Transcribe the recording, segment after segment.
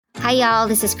Hi, y'all.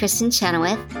 This is Kristen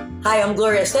Chenoweth. Hi, I'm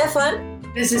Gloria Stefan.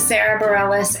 This is Sarah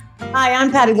Bareilles. Hi,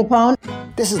 I'm Patty Lapone.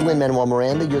 This is Lin-Manuel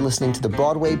Miranda. You're listening to the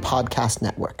Broadway Podcast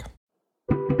Network.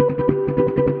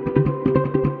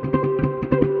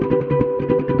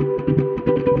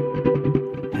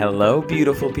 Hello,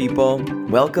 beautiful people.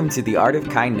 Welcome to The Art of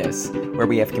Kindness, where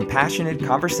we have compassionate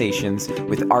conversations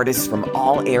with artists from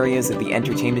all areas of the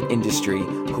entertainment industry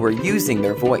who are using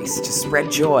their voice to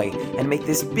spread joy and make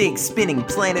this big spinning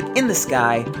planet in the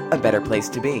sky a better place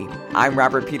to be. I'm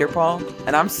Robert Peter Paul,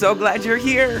 and I'm so glad you're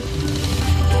here.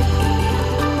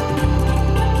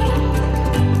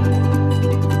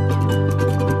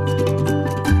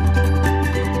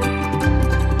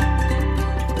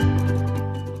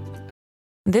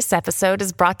 This episode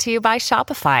is brought to you by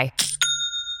Shopify.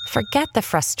 Forget the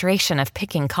frustration of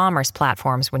picking commerce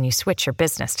platforms when you switch your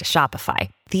business to Shopify,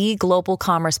 the global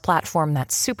commerce platform that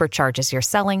supercharges your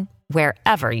selling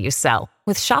wherever you sell.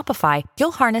 With Shopify,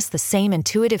 you'll harness the same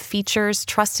intuitive features,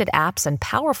 trusted apps, and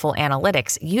powerful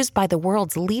analytics used by the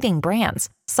world's leading brands.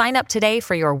 Sign up today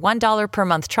for your $1 per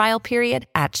month trial period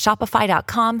at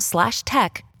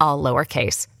shopify.com/tech, all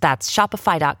lowercase. That's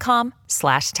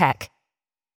shopify.com/tech.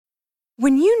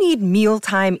 When you need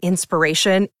mealtime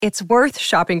inspiration, it's worth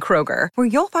shopping Kroger, where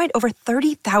you'll find over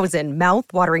 30,000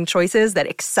 mouth-watering choices that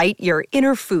excite your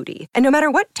inner foodie. And no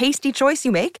matter what tasty choice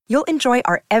you make, you'll enjoy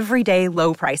our everyday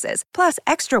low prices, plus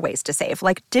extra ways to save,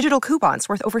 like digital coupons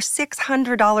worth over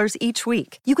 $600 each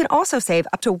week. You can also save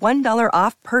up to $1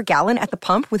 off per gallon at the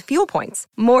pump with fuel points.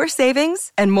 More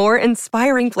savings and more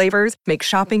inspiring flavors make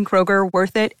shopping Kroger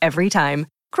worth it every time.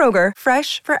 Kroger,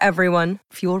 fresh for everyone.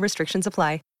 Fuel restrictions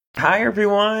apply. Hi,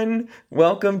 everyone.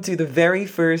 Welcome to the very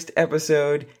first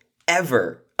episode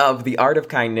ever of The Art of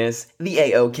Kindness, the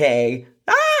AOK.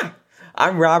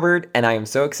 I'm Robert, and I am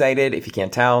so excited. If you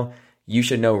can't tell, you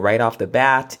should know right off the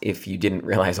bat, if you didn't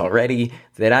realize already,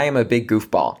 that I am a big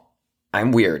goofball.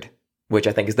 I'm weird, which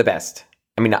I think is the best.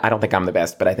 I mean, I don't think I'm the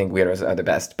best, but I think weirdos are the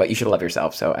best. But you should love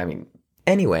yourself, so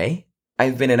Anyway,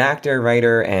 I've been an actor,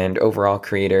 writer, and overall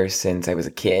creator since I was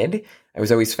a kid. I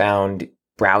was always found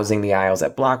browsing the aisles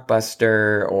at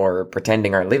Blockbuster, or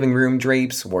pretending our living room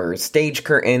drapes were stage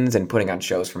curtains and putting on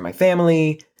shows for my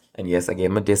family. And yes, I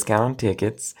gave them a discount on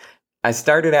tickets. I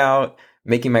started out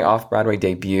making my off-Broadway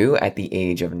debut at the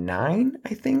age of 9,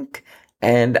 I think.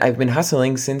 And I've been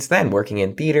hustling since then, working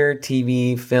in theater,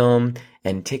 TV, film,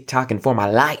 and TikTok, and for my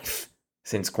life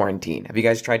since quarantine. Have you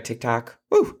guys tried TikTok?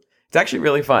 Woo! It's actually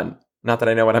really fun. Not that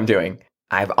I know what I'm doing.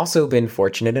 I've also been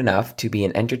fortunate enough to be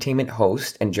an entertainment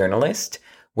host and journalist,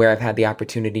 where I've had the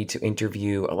opportunity to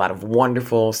interview a lot of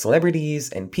wonderful celebrities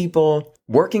and people.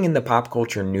 Working in the pop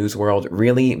culture news world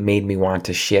really made me want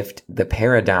to shift the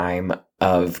paradigm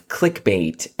of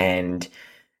clickbait and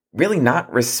really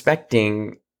not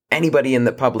respecting anybody in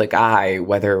the public eye,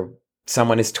 whether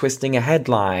someone is twisting a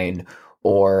headline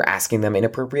or asking them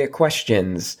inappropriate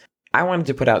questions. I wanted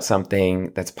to put out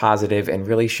something that's positive and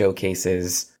really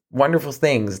showcases wonderful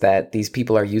things that these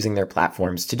people are using their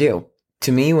platforms to do.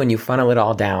 To me, when you funnel it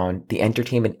all down, the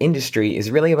entertainment industry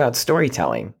is really about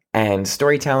storytelling. And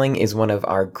storytelling is one of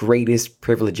our greatest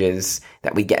privileges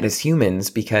that we get as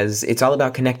humans, because it's all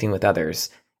about connecting with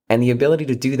others. And the ability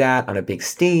to do that on a big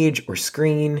stage or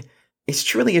screen is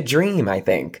truly a dream, I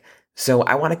think. So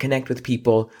I want to connect with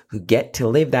people who get to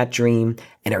live that dream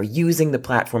and are using the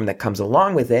platform that comes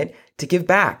along with it to give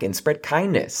back and spread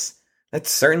kindness.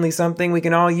 That's certainly something we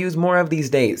can all use more of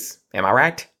these days. Am I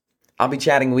right? I'll be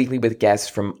chatting weekly with guests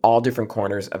from all different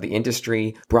corners of the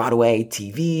industry: Broadway,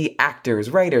 TV, actors,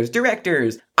 writers,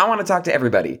 directors. I want to talk to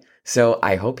everybody. So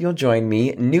I hope you'll join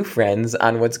me, new friends,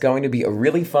 on what's going to be a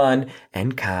really fun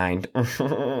and kind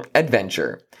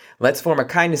adventure. Let's form a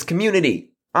kindness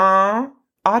community. Aww,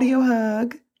 audio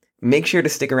hug. Make sure to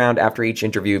stick around after each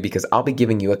interview, because I'll be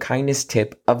giving you a kindness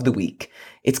tip of the week.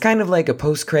 It's kind of like a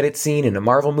post-credit scene in a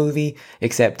Marvel movie,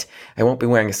 except I won't be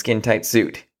wearing a skin-tight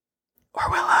suit. Or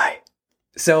will I?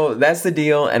 So that's the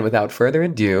deal, and without further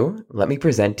ado, let me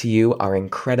present to you our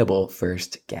incredible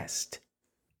first guest.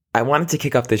 I wanted to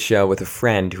kick off this show with a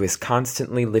friend who is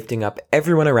constantly lifting up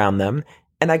everyone around them,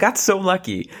 and I got so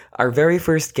lucky. Our very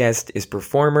first guest is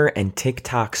performer and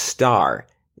TikTok star,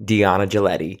 Deanna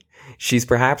Giulietti. She's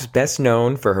perhaps best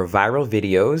known for her viral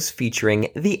videos featuring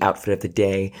the outfit of the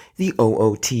day, the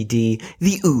OOTD,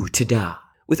 the ooh-ta-da.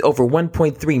 With over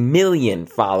 1.3 million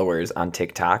followers on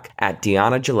TikTok at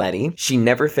Deanna Giulietti, she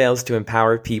never fails to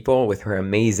empower people with her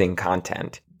amazing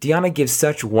content. Deanna gives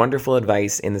such wonderful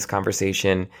advice in this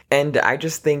conversation, and I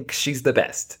just think she's the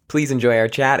best. Please enjoy our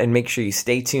chat and make sure you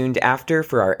stay tuned after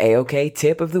for our AOK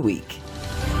tip of the week.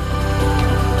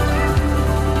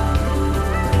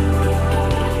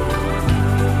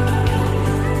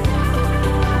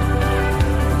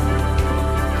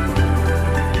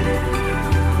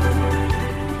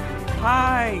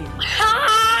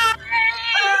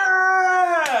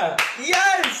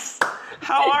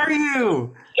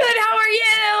 you? Good, how are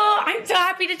you? I'm so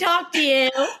happy to talk to you.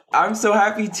 I'm so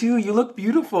happy too. You look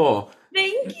beautiful.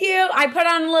 Thank you. I put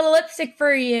on a little lipstick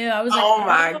for you. I was like, Oh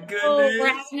my goodness. We're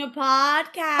having a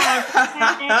podcast.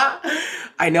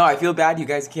 I know. I feel bad you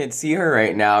guys can't see her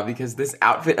right now because this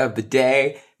outfit of the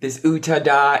day, this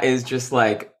utada is just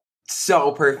like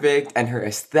so perfect, and her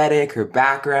aesthetic, her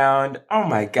background. Oh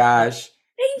my gosh.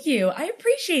 Thank you. I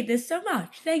appreciate this so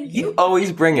much. Thank you. You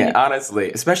always bring it,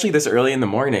 honestly, especially this early in the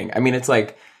morning. I mean, it's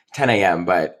like 10 a.m.,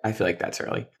 but I feel like that's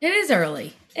early. It is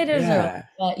early. It is early.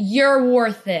 But you're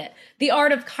worth it. The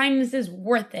art of kindness is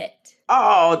worth it.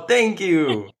 Oh, thank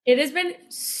you. It has been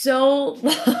so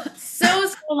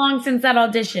long since that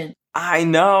audition. I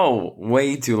know.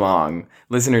 Way too long.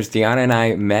 Listeners, Deanna and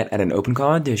I met at an open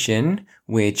call audition,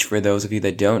 which for those of you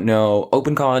that don't know,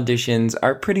 open call auditions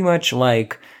are pretty much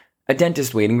like a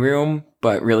dentist waiting room,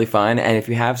 but really fun. And if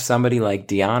you have somebody like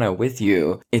Deanna with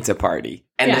you, it's a party.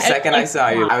 And the second I saw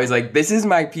you, I was like, this is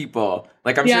my people.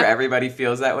 Like, I'm sure everybody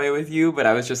feels that way with you, but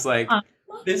I was just like,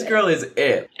 this girl is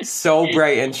it. So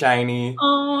bright and shiny.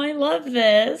 Oh, I love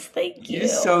this. Thank you. You're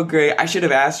so great. I should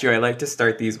have asked you. I like to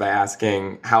start these by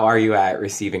asking, how are you at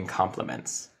receiving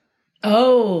compliments?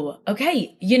 Oh,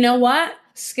 okay. You know what?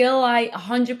 Skill I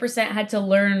 100% had to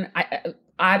learn. I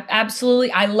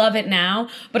absolutely, I love it now,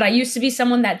 but I used to be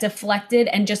someone that deflected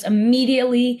and just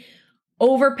immediately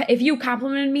if you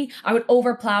complimented me, I would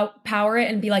overpower it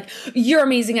and be like, you're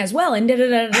amazing as well. And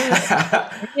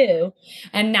da-da-da-da-da.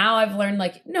 And now I've learned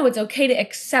like, no, it's okay to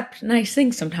accept nice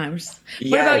things sometimes.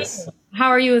 Yes. What about you? How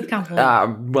are you with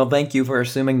compliments? Well, thank you for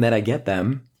assuming that I get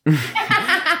them.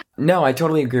 No, I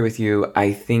totally agree with you.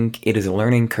 I think it is a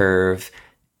learning curve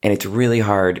and it's really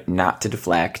hard not to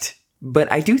deflect.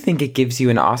 But I do think it gives you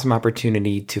an awesome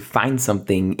opportunity to find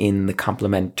something in the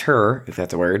complimenter, if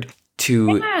that's a word,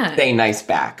 to say nice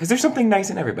back. Because there's something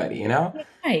nice in everybody, you know?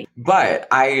 Right. But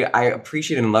I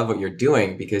appreciate and love what you're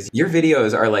doing because your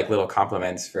videos are like little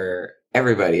compliments for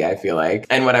everybody, I feel like.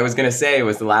 And what I was going to say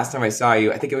was the last time I saw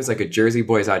you, I think it was like a Jersey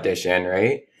Boys audition,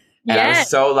 right? And I was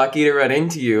so lucky to run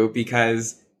into you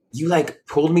because you like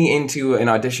pulled me into an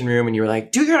audition room and you were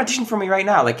like, do your audition for me right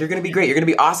now. Like, you're going to be great. You're going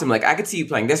to be awesome. Like, I could see you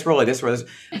playing this role or this role.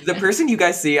 The person you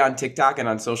guys see on TikTok and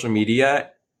on social media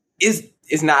is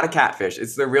not a catfish.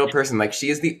 It's the real person. Like, she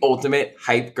is the ultimate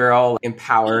hype girl,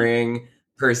 empowering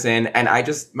person. And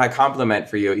my compliment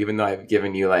for you, even though I've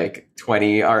given you like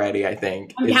 20 already, I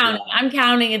think. I'm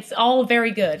counting. It's all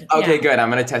very good. Okay, good.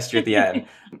 I'm going to test you at the end.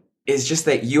 It's just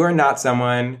that you are not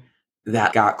someone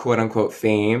that got quote unquote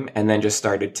fame and then just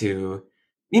started to,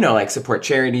 you know, like support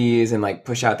charities and like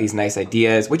push out these nice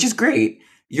ideas, which is great.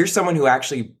 You're someone who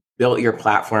actually built your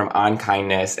platform on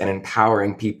kindness and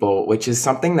empowering people, which is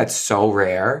something that's so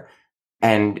rare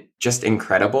and just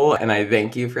incredible. And I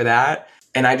thank you for that.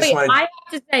 And I just want I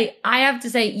have to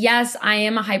say, yes, I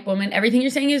am a hype woman. Everything you're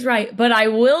saying is right. But I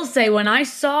will say, when I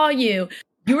saw you,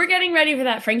 you were getting ready for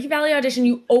that Frankie Valli audition.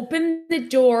 You opened the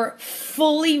door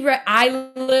fully. I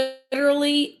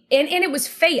literally, and it was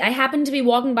fate. I happened to be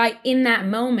walking by in that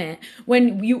moment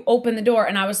when you opened the door,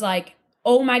 and I was like,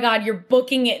 oh my God, you're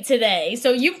booking it today.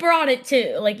 So you brought it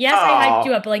too. Like, yes, I hyped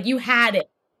you up, but like you had it.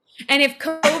 And if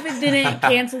COVID didn't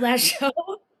cancel that show,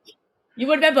 you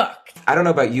would have been booked. I don't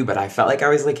know about you, but I felt like I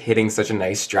was like hitting such a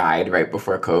nice stride right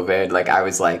before COVID. Like, I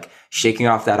was like shaking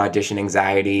off that audition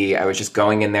anxiety. I was just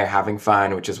going in there having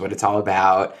fun, which is what it's all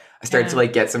about. I started to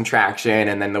like get some traction,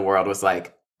 and then the world was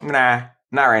like, nah,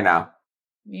 not right now.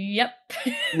 Yep.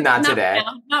 Not today.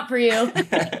 Not for you.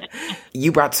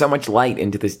 You brought so much light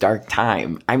into this dark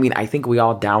time. I mean, I think we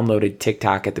all downloaded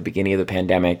TikTok at the beginning of the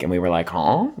pandemic and we were like,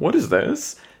 huh? What is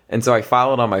this? And so I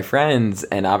followed all my friends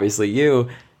and obviously you,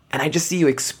 and I just see you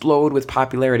explode with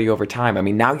popularity over time. I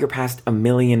mean, now you're past 1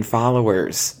 million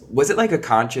followers. Was it like a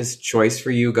conscious choice for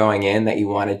you going in that you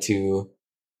wanted to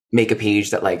make a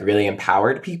page that like really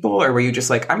empowered people? Or were you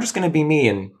just like, I'm just going to be me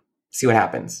and see what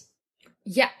happens?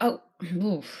 Yeah. Oh,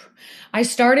 oof. I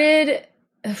started.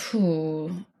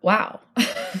 Wow.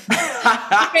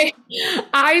 Okay.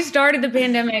 I started the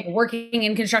pandemic working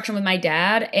in construction with my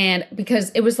dad, and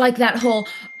because it was like that whole,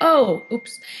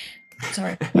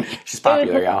 sorry. She's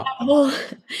popular, y'all. Well,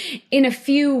 in a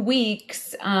few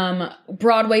weeks,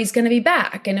 Broadway's going to be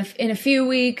back. And in a few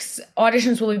weeks,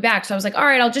 auditions will be back. So I was like, all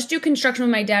right, I'll just do construction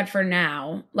with my dad for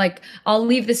now. Like, I'll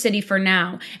leave the city for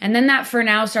now. And then that for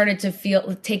now started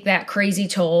to take that crazy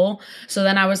toll. So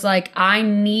then I was like, I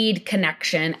need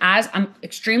connection. As I'm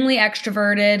extremely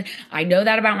extroverted, I know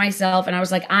that about myself. And I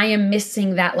was like, I am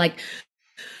missing that, like,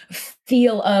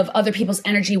 feel of other people's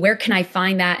energy. Where can I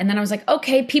find that? And then I was like,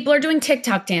 okay, people are doing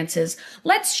TikTok dances.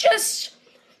 Let's just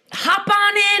hop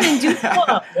on in and do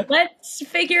flow. Let's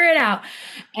figure it out.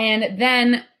 And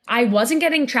then I wasn't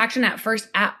getting traction at first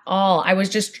at all. I was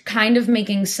just kind of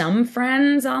making some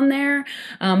friends on there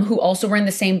who also were in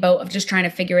the same boat of just trying to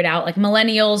figure it out, like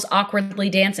millennials awkwardly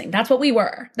dancing. That's what we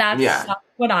were. That's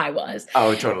what I was.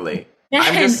 Oh, totally.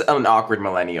 I'm just an awkward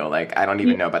millennial. Like, I don't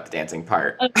even know about the dancing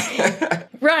part. Okay.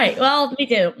 Right. Well,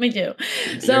 me too.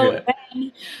 So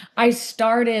then I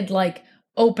started like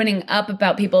opening up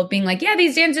about people being like, yeah,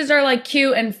 these dances are like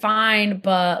cute and fine,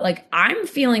 but like I'm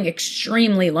feeling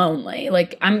extremely lonely.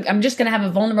 Like I'm just going to have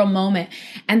a vulnerable moment.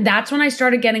 And that's when I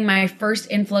started getting my first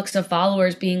influx of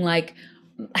followers being like,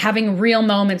 having real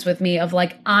moments with me of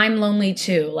like, I'm lonely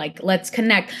too. Like, let's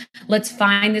connect. Let's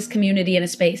find this community in a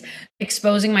space,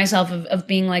 exposing myself of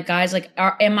being like, guys, like,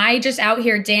 am I just out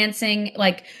here dancing?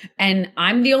 Like, and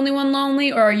I'm the only one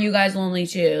lonely, or are you guys lonely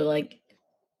too? Like,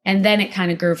 and then it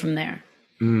kind of grew from there.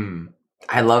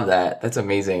 I love that. That's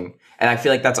amazing. And I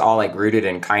feel like that's all like rooted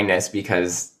in kindness,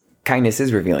 because kindness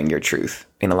is revealing your truth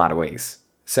in a lot of ways.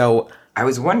 So I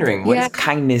was wondering, what does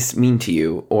kindness mean to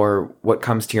you, or what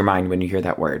comes to your mind when you hear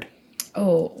that word?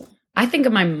 Oh, I think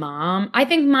of my mom. I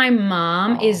think my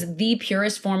mom is the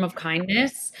purest form of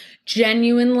kindness.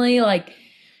 Genuinely, like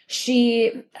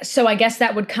so I guess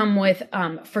that would come with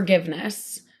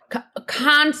forgiveness.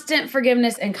 Constant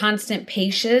forgiveness and constant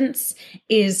patience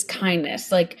is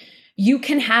kindness. Like, you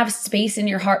can have space in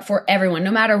your heart for everyone,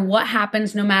 no matter what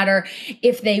happens, no matter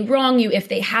if they wrong you, if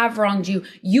they have wronged you,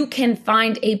 you can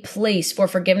find a place for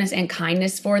forgiveness and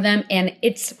kindness for them. And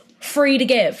it's free to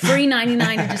give, free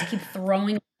 99 to just keep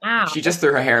throwing out. She just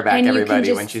threw her hair back,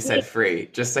 everybody, when she said free,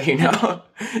 just so you know.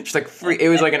 She's like, free. It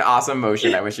was like an awesome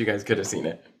motion. I wish you guys could have seen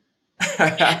it.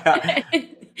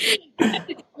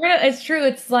 It's true.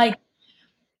 It's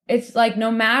like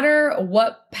no matter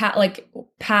what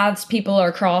paths people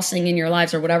are crossing in your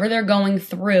lives or whatever they're going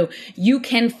through, you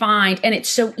can find, and it's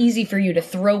so easy for you to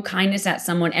throw kindness at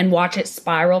someone and watch it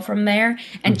spiral from there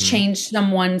and change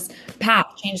someone's path,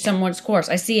 change someone's course.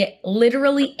 I see it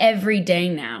literally every day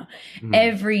now,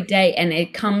 every day. And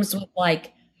it comes with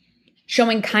like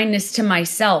showing kindness to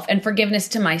myself and forgiveness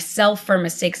to myself for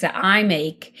mistakes that I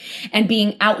make, and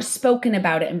being outspoken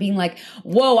about it and being like,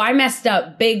 whoa, I messed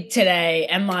up big today.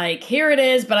 And like, here it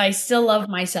is, but I still love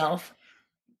myself.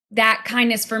 That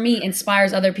kindness for me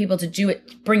inspires other people to do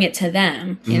it, bring it to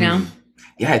them, you know?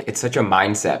 Yeah, it's such a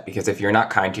mindset, because if you're not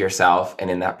kind to yourself and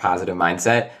in that positive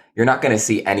mindset, you're not going to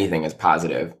see anything as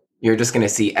positive. You're just going to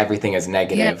see everything as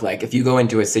negative. Yeah. Like if you go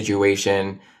into a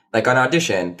situation, like an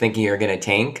audition, thinking you're going to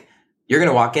tank, you're going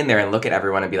to walk in there and look at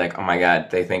everyone and be like, oh my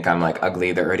God, they think I'm like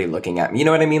ugly. They're already looking at me. You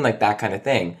know what I mean? Like that kind of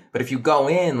thing. But if you go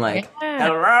in like,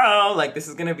 hello, like this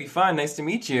is going to be fun. Nice to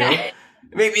meet you.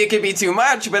 Maybe it could be too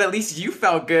much, but at least you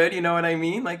felt good. You know what I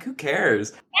mean? Like who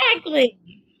cares? Exactly.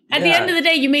 At the end of the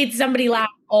day, you made somebody laugh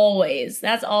always.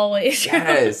 That's always true.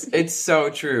 Yes, it's so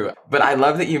true. But I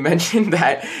love that you mentioned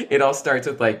that it all starts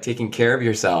with like taking care of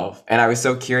yourself. And I was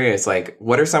so curious, like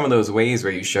what are some of those ways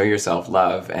where you show yourself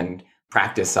love and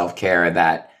practice self-care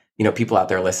that, you know, people out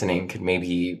there listening could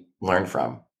maybe learn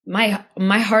from? My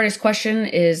hardest question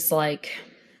is like,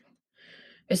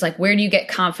 where do you get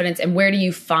confidence and where do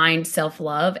you find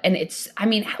self-love? And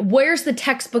where's the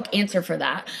textbook answer for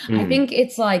that? I think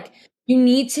it's like, you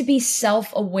need to be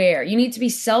self-aware. You need to be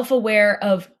self-aware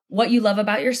of what you love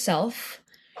about yourself,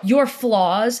 your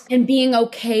flaws, and being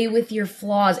okay with your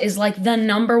flaws is like the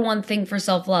number one thing for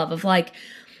self-love. Of like,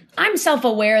 I'm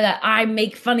self-aware that I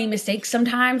make funny mistakes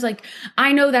sometimes. Like,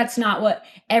 I know that's not what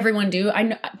everyone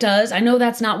does. I know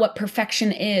that's not what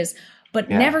perfection is, but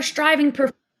never striving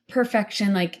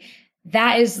perfection. Like,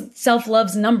 that is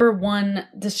self-love's number one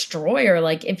destroyer.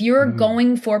 Like, if you're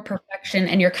going for perfection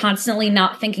and you're constantly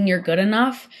not thinking you're good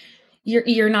enough,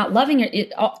 you're not loving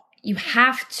it. You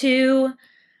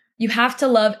have to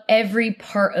love every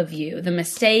part of you, the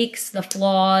mistakes, the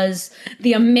flaws,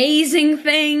 the amazing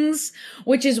things,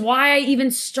 which is why I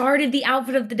even started the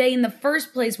outfit of the day in the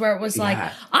first place, where it was like,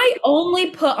 I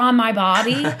only put on my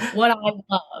body what I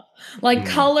love. Like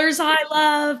colors I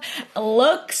love,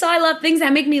 looks I love, things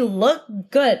that make me look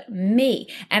good, me.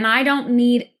 And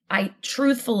I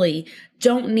truthfully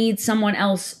don't need someone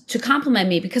else to compliment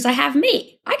me, because I have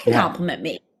me. I can compliment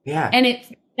me. Yeah. And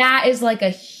that is like a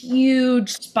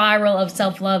huge spiral of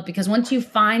self-love, because once you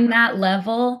find that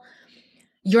level,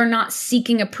 you're not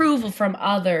seeking approval from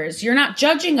others. You're not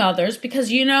judging others,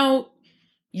 because you know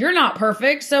you're not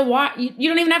perfect. So why you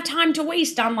don't even have time to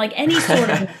waste on like any sort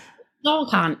of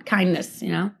kindness,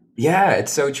 you know? Yeah,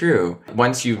 it's so true.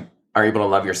 Once you are able to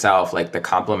love yourself, like the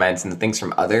compliments and the things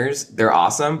from others, they're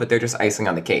awesome, but they're just icing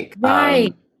on the cake.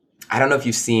 Right. I don't know if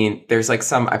you've seen, there's like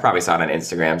I probably saw it on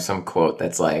Instagram, some quote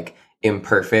that's like,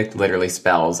 imperfect literally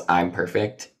spells I'm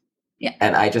perfect. Yeah.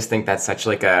 And I just think that's such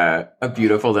like a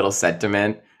beautiful little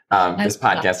sentiment. This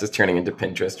podcast is turning into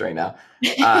Pinterest right now.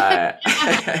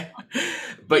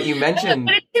 But you mentioned...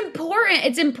 But it's important.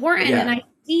 It's important. Yeah. And I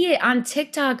see it on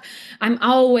TikTok. I'm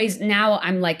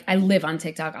like, I live on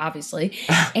TikTok, obviously.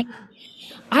 And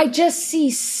I just see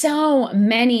so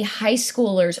many high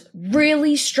schoolers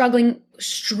really struggling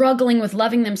with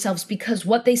loving themselves because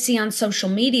what they see on social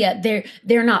media,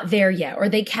 they're not there yet, or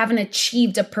they haven't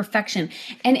achieved a perfection.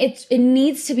 And it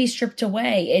needs to be stripped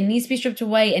away. It needs to be stripped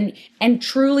away and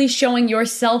truly showing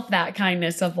yourself that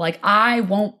kindness of like, I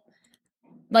won't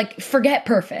like forget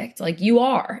perfect. Like you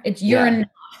are. You're enough.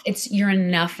 You're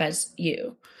enough as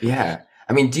you. Yeah.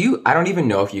 I mean, I don't even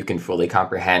know if you can fully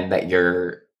comprehend that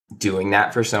you're doing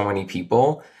that for so many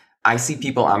people. I see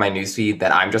people on my newsfeed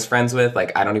that I'm just friends with.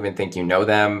 Like, I don't even think you know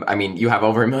them. I mean, you have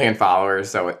over 1 million followers,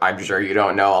 so I'm sure you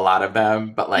don't know a lot of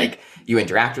them, but like you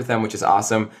interact with them, which is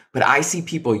awesome. But I see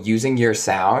people using your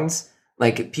sounds,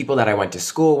 like people that I went to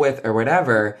school with or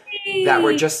whatever, that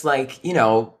were just like,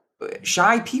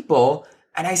 shy people.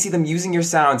 And I see them using your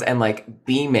sounds and like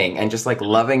beaming and just like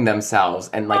loving themselves.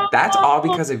 And like, that's all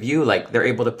because of you. Like they're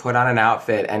able to put on an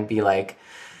outfit and be like,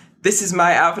 this is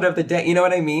my outfit of the day. You know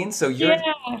what I mean? So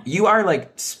you are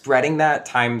like spreading that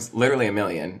times literally 1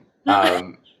 million.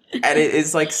 And it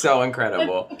is like so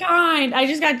incredible. That's kind. I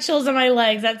just got chills on my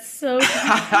legs. That's so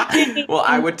kind. Well,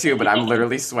 I would too, but I'm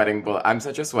literally sweating. I'm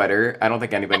such a sweater. I don't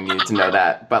think anybody needs to know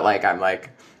that. But like,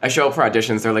 I show up for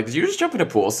auditions. They're like, did you just jump in a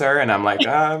pool, sir? And I'm like,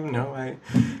 no, I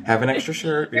have an extra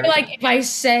shirt. You're like, if I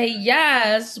say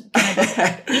yes.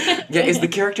 Yeah, is the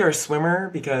character a swimmer?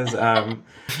 Because,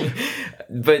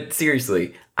 but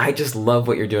seriously, I just love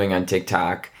what you're doing on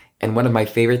TikTok. And one of my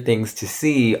favorite things to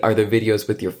see are the videos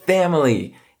with your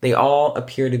family. They all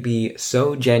appear to be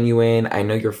so genuine. I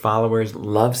know your followers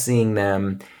love seeing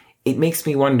them. It makes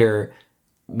me wonder,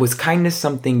 was kindness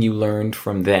something you learned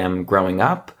from them growing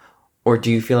up? Or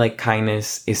do you feel like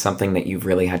kindness is something that you've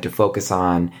really had to focus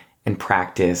on and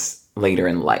practice later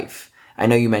in life? I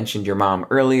know you mentioned your mom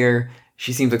earlier.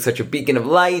 She seems like such a beacon of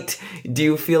light. Do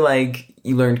you feel like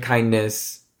you learned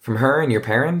kindness from her and your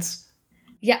parents?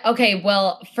 Yeah. Okay.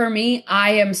 Well, for me,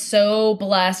 I am so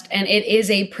blessed, and it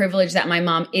is a privilege that my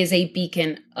mom is a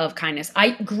beacon of kindness.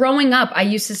 Growing up, I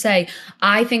used to say,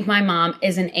 I think my mom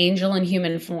is an angel in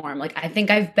human form. Like, I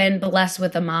think I've been blessed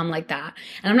with a mom like that.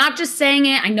 And I'm not just saying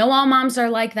it. I know all moms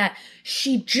are like that.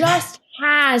 She just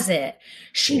has it.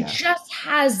 She just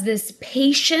has this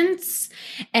patience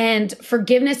and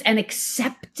forgiveness and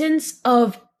acceptance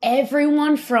of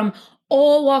everyone from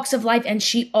all walks of life. And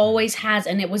she always has.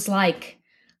 And it was like,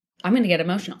 I'm going to get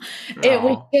emotional. Aww. It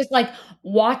was just like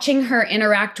watching her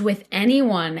interact with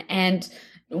anyone and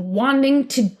wanting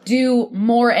to do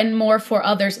more and more for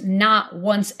others, not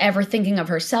once ever thinking of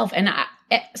herself. And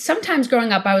sometimes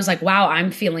growing up, I was like, wow,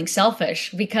 I'm feeling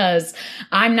selfish because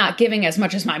I'm not giving as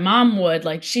much as my mom would.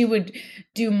 Like she would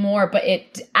do more, but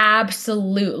it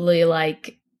absolutely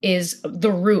like is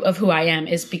the root of who I am,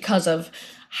 is because of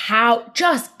how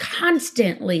just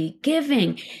constantly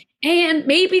giving. And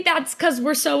maybe that's because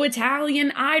we're so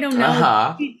Italian. I don't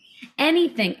know.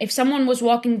 Anything. If someone was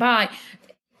walking by,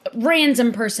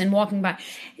 random person walking by,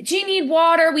 do you need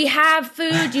water? We have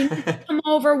food. Do you need to come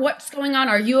over? What's going on?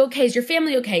 Are you okay? Is your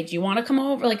family okay? Do you want to come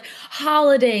over? Like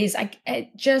holidays. I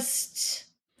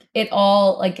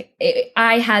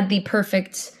had the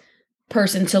perfect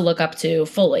person to look up to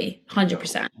fully,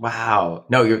 100%. Wow.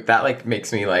 No, that like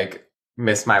makes me like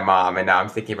miss my mom, and now I'm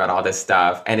thinking about all this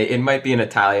stuff, and it might be an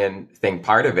Italian thing,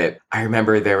 part of it. I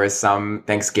remember there was some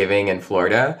Thanksgiving in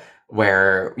Florida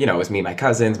where, it was me, my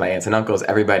cousins, my aunts and uncles,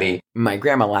 everybody. My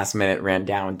grandma last minute ran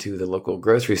down to the local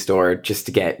grocery store just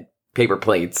to get paper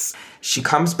plates. She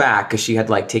comes back because she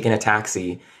had like taken a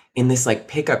taxi in this like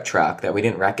pickup truck that we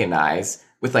didn't recognize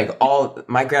with like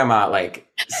my grandma, like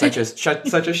such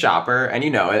a shopper. And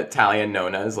Italian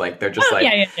nonas, like they're just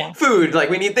like food, like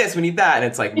we need this, we need that. And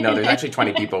it's like, no, there's actually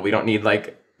 20 people. We don't need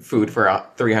like food for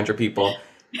 300 people.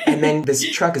 And then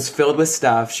this truck is filled with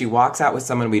stuff. She walks out with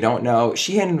someone we don't know.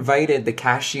 She had invited the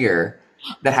cashier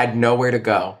that had nowhere to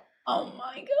go. Oh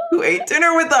my God. Who ate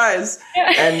dinner with us.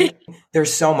 And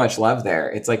there's so much love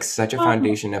there. It's like such a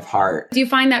foundation of heart. Do you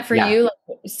find that for you,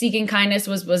 like, seeking kindness,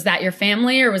 was that your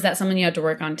family, or was that something you had to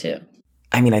work on too?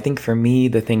 I mean, I think for me,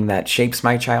 the thing that shapes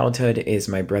my childhood is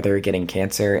my brother getting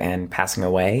cancer and passing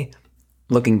away.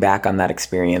 Looking back on that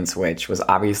experience, which was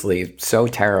obviously so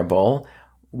terrible,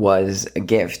 was a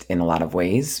gift in a lot of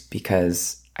ways,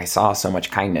 because I saw so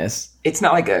much kindness. It's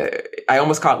not like I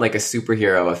almost call it like a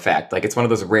superhero effect. Like it's one of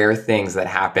those rare things that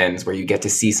happens where you get to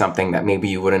see something that maybe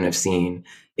you wouldn't have seen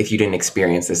if you didn't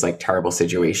experience this like terrible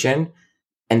situation.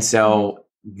 And so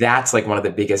that's like one of the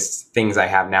biggest things I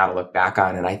have now to look back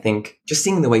on. And I think just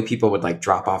seeing the way people would like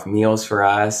drop off meals for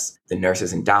us, the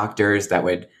nurses and doctors that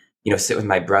would, sit with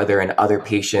my brother and other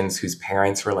patients whose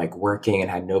parents were like working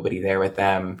and had nobody there with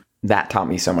them. That taught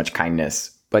me so much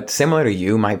kindness. But similar to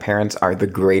you, my parents are the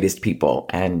greatest people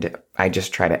and I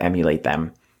just try to emulate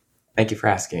them. Thank you for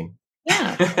asking.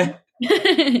 Yeah.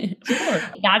 Sure.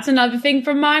 That's another thing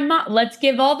from my mom. Let's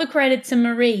give all the credit to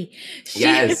Marie.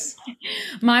 Yes.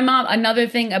 My mom, another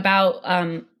thing about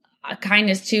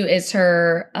kindness too is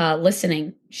her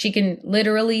listening. She can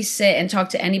literally sit and talk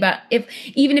to anybody.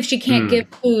 Even if she can't give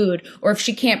food, or if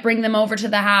she can't bring them over to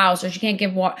the house, or she can't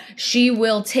give water, she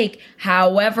will take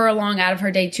however long out of her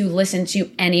day to listen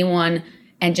to anyone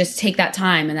and just take that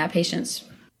time and that patience.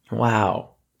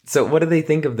 Wow. So what do they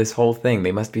think of this whole thing?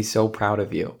 They must be so proud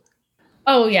of you.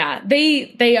 Oh yeah,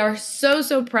 they are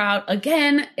so proud.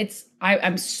 Again,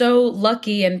 I'm so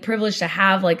lucky and privileged to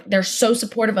have they're so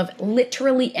supportive of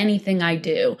literally anything I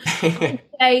do.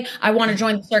 Say I want to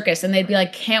join the circus, and they'd be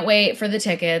like, "Can't wait for the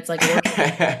tickets." Like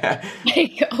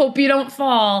hope you don't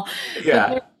fall.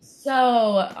 Yeah.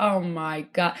 Oh my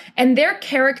God. And they're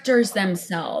characters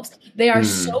themselves. They are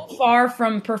so far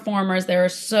from performers. They're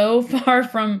so far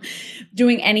from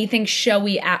doing anything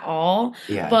showy at all.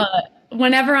 Yeah. But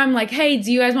whenever I'm like, hey,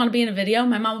 do you guys want to be in a video?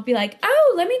 My mom would be like,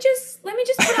 oh, let me just put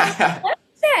on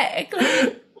lipstick.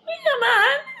 Come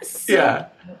on. Yeah.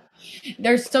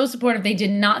 They're so supportive. They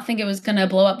did not think it was going to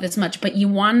blow up this much. But you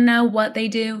want to know what they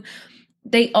do?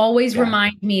 They always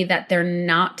remind me that they're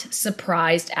not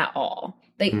surprised at all.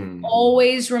 They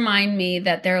always remind me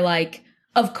that they're like,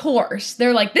 of course.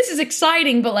 They're like, this is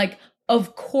exciting, but like,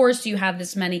 of course you have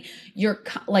this many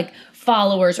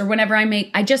followers. Or whenever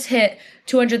I just hit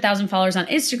 200,000 followers on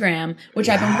Instagram, which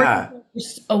I've been working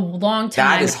for a long time.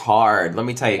 That is hard. Let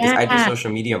me tell you, because I do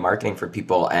social media marketing for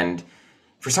people, and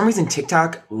for some reason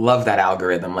TikTok love that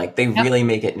algorithm. Like they really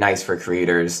make it nice for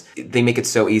creators. They make it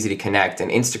so easy to connect, and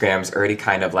Instagram's already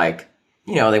kind of like,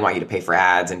 they want you to pay for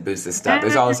ads and boost this stuff.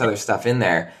 There's all this other stuff in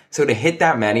there. So to hit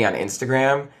that many on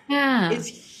Instagram is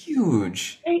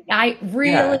huge. I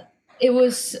really It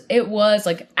was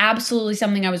like absolutely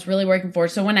something I was really working for.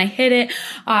 So when I hit it,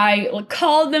 I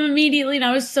called them immediately and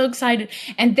I was so excited.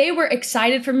 And they were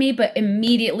excited for me, but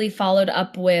immediately followed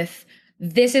up with,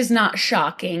 this is not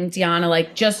shocking, Deanna.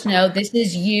 Like, just know this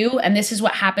is you. And this is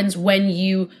what happens when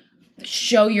you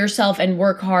show yourself and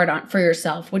work hard for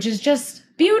yourself, which is just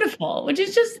beautiful,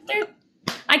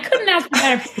 I couldn't ask for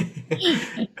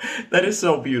better. That is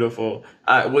so beautiful.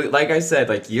 Like I said,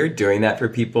 like you're doing that for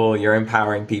people. You're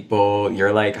empowering people.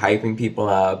 You're like hyping people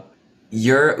up.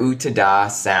 Your ooh-ta-da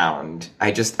sound.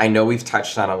 I know we've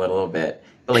touched on a little bit,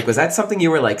 but like, was that something you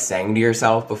were like saying to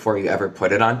yourself before you ever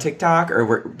put it on TikTok?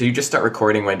 Or did you just start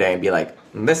recording one day and be like,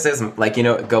 this isn't like,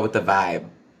 go with the vibe?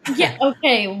 Yeah.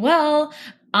 Okay. Well,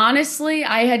 honestly,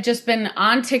 I had just been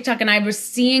on TikTok and I was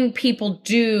seeing people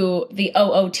do the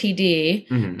OOTD.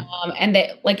 And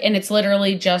it's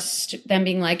literally just them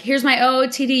being like, here's my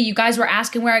OOTD. You guys were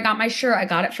asking where I got my shirt. I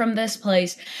got it from this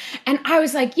place. And I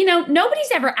was like,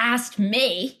 nobody's ever asked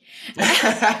me.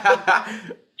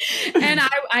 And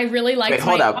I really liked. Wait,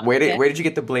 hold up. Where did you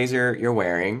get the blazer you're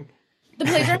wearing? The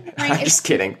blazer I'm wearing I'm just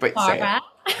kidding, but say it.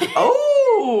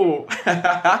 Oh.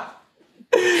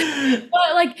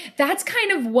 But that's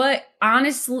kind of what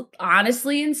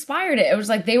honestly inspired it. It was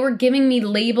like they were giving me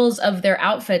labels of their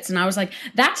outfits, and I was like,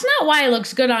 that's not why it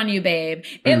looks good on you, babe.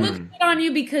 It looks good on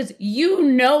you because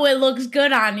it looks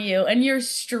good on you, and you're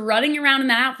strutting around in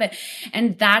that outfit.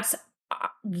 And that's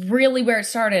really where it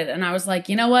started. And I was like,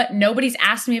 you know what? Nobody's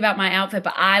asked me about my outfit,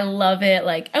 but I love it.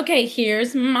 Like, okay,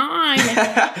 here's mine.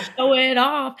 Show it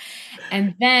off.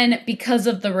 And then because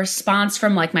of the response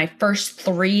from my first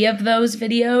 3 of those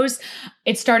videos,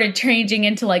 it started changing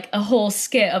into a whole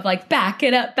skit of back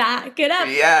it up, back it up.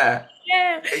 Yeah.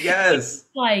 Yeah. Yes.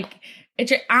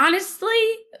 Honestly,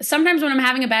 sometimes when I'm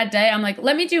having a bad day, I'm like,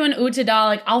 let me do an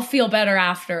ooh-ta-da. I'll feel better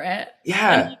after it.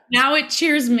 Yeah. And now it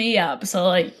cheers me up.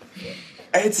 So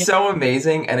it's so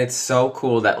amazing, and it's so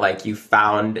cool that you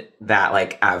found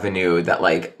that avenue that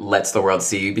lets the world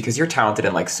see you, because you're talented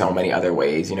in so many other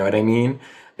ways, you know what I mean?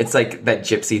 It's that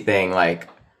gypsy thing, they're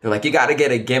like, you got to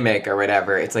get a gimmick or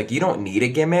whatever. It's you don't need a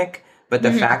gimmick, but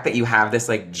the fact that you have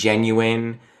this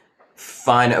genuine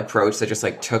fun approach that just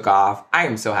took off, I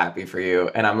am so happy for you.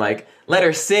 And I'm like, let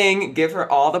her sing, give her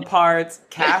all the parts,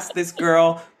 cast this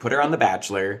girl, put her on The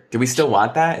Bachelor. Do we still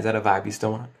want that? Is that a vibe you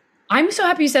still want? I'm so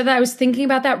happy you said that. I was thinking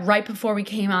about that right before we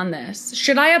came on this.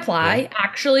 Should I apply? Yeah.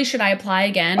 Actually, should I apply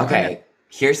again? Okay,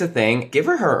 here's the thing. Give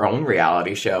her own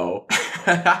reality show.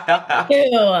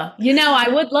 Ew. You know, I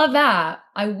would love that.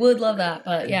 I would love that,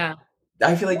 but yeah.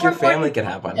 I feel like your family can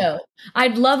have one.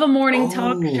 I'd love a morning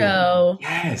talk show.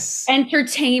 Yes.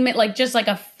 Entertainment, like just like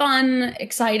a fun,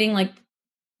 exciting, like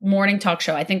morning talk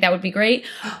show. I think that would be great.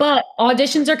 But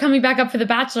auditions are coming back up for The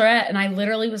Bachelorette, and I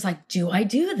literally was like, do I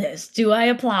do this? Do I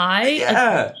apply?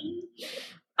 Yeah.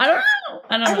 I don't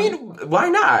know. I mean, why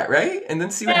not, right? And then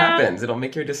see what happens. It'll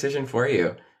make your decision for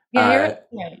you. Yeah,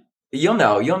 right. You'll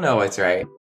know it's right.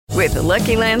 With the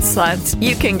Lucky Land Slots,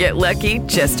 you can get lucky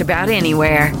just about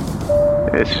anywhere.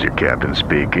 This is your captain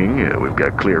speaking. We've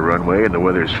got clear runway and the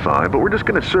weather's fine, but we're just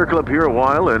going to circle up here a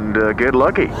while and get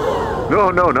lucky.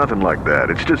 No, nothing like that.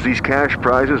 It's just these cash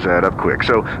prizes add up quick.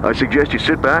 So I suggest you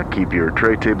sit back, keep your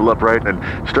tray table upright, and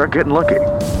start getting lucky.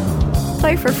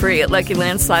 Play for free at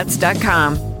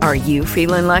LuckyLandSlots.com. Are you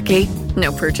feeling lucky?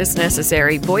 No purchase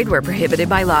necessary. Void where prohibited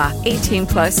by law. 18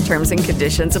 plus terms and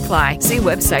conditions apply. See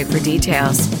website for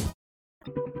details.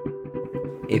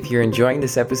 If you're enjoying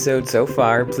this episode so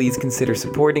far, please consider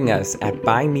supporting us at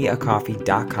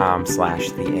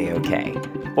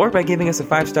buymeacoffee.com/theaok or by giving us a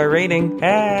 5-star rating.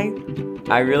 Hey!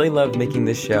 I really love making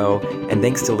this show, and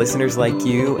thanks to listeners like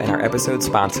you and our episode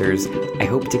sponsors, I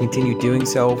hope to continue doing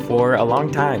so for a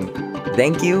long time.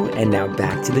 Thank you, and now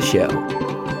back to the show.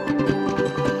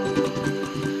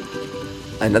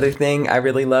 Another thing I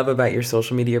really love about your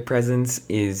social media presence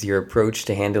is your approach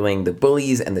to handling the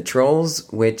bullies and the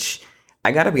trolls, which,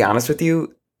 I gotta be honest with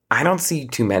you, I don't see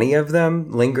too many of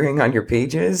them lingering on your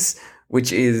pages,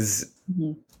 which is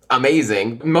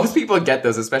amazing. Most people get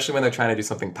those, especially when they're trying to do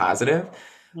something positive.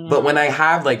 Yeah. But when I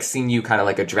have seen you kind of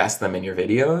address them in your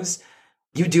videos,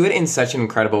 you do it in such an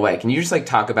incredible way. Can you just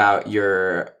talk about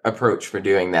your approach for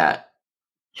doing that?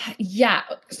 Yeah.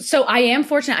 So I am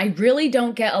fortunate. I really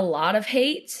don't get a lot of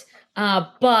hate.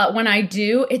 But when I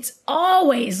do, it's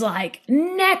always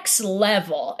next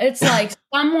level. It's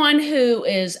someone who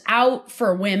is out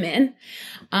for women.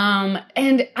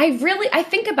 And I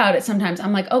think about it sometimes.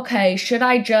 I'm like, okay, should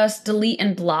I just delete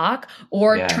and block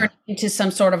or turn it into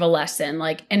some sort of a lesson,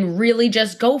 and really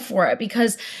just go for it?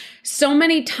 Because so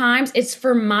many times it's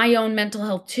for my own mental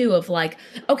health too, of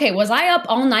okay, was I up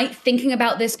all night thinking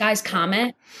about this guy's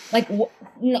comment?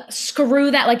 Screw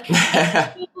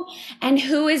that. And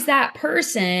who is that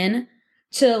person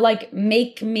to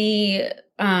make me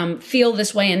feel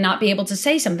this way and not be able to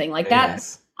say something like that?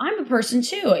 Yes. I'm a person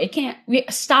too. It can't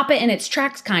stop it in its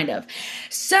tracks, kind of.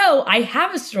 So I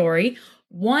have a story.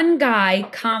 One guy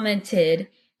commented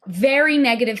very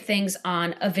negative things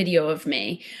on a video of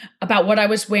me about what I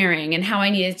was wearing and how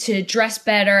I needed to dress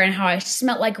better and how I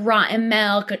smelled like rotten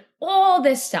milk and all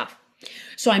this stuff.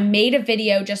 So I made a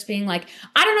video just being I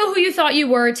don't know who you thought you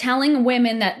were, telling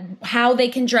women that how they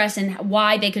can dress and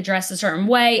why they could dress a certain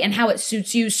way and how it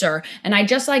suits you, sir. And I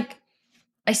just I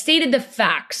stated the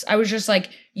facts. I was just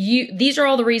these are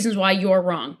all the reasons why you're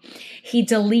wrong. He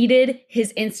deleted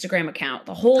his Instagram account,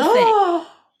 the whole thing.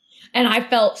 And I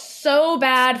felt so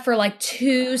bad for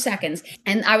 2 seconds.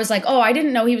 And I was I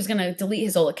didn't know he was going to delete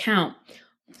his old account.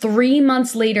 3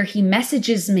 months later, he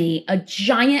messages me a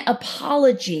giant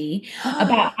apology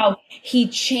about how he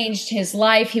changed his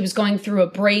life. He was going through a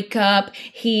breakup.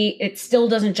 It still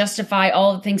doesn't justify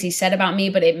all the things he said about me,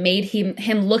 but it made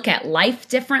him look at life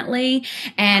differently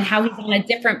and how he's on a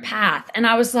different path. And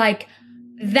I was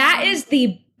that is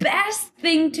the best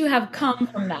thing to have come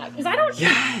from that. Because I don't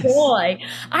take joy.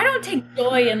 I don't take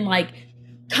joy in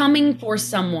coming for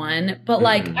someone, but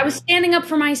I was standing up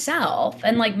for myself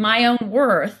and my own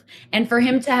worth, and for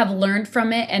him to have learned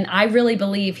from it, and I really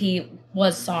believe he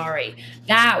was sorry.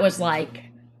 That was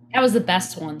the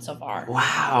best one so far.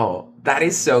 Wow, that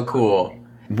is so cool.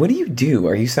 What do you do?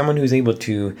 Are you someone who's able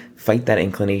to fight that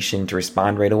inclination to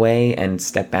respond right away and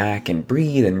step back and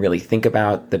breathe and really think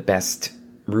about the best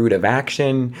route of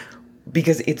action?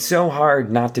 Because it's so hard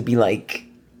not to be well,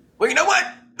 you know what?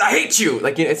 I hate you.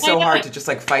 It's so hard to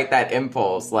just fight that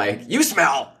impulse. You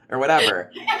smell or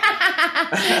whatever.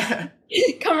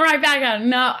 Come right back at him.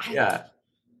 No. Yeah.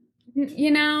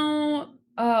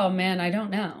 Oh man, I don't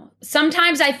know.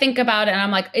 Sometimes I think about it and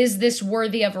I'm is this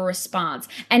worthy of a response?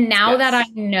 And now that I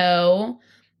know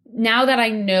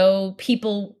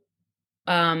people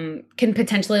can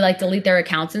potentially delete their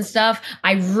accounts and stuff,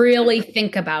 I really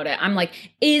think about it. I'm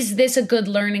is this a good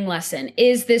learning lesson?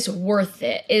 Is this worth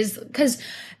it? Because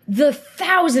the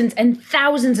thousands and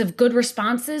thousands of good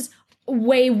responses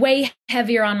way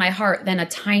heavier on my heart than a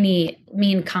tiny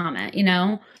mean comment, Do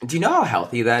you know how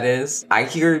healthy that is? I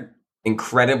hear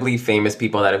incredibly famous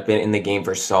people that have been in the game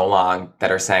for so long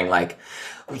that are saying like,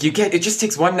 it just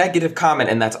takes one negative comment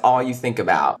and that's all you think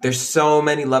about. There's so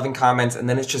many loving comments and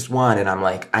then it's just one. And I'm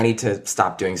like, I need to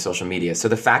stop doing social media. So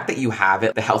the fact that you have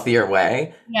it the healthier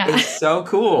way is so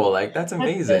cool. Like, that's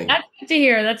amazing. That's good to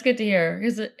hear. That's good to hear.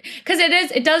 Because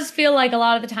it does feel like a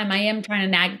lot of the time I am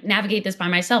trying to navigate this by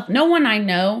myself. No one I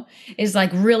know is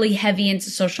like really heavy into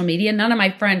social media. None of my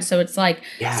friends. So it's like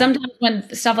sometimes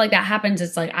when stuff like that happens,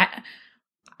 it's like,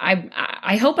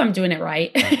 I hope I'm doing it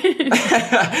right.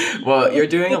 Well, you're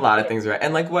doing a lot of things right.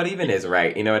 And like, what even is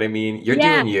right? You know what I mean? You're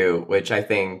doing you, which I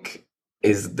think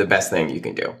is the best thing you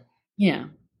can do. Yeah.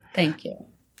 Thank you.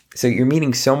 So you're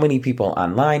meeting so many people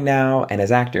online now. And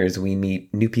as actors, we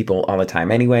meet new people all the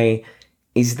time anyway.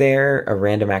 Is there a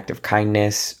random act of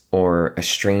kindness or a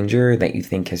stranger that you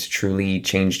think has truly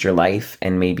changed your life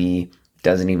and maybe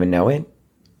doesn't even know it?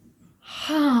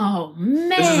 Oh, man.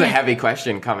 This is a heavy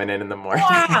question coming in the morning.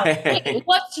 Wow. Wait,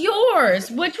 what's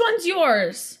yours? Which one's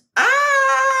yours?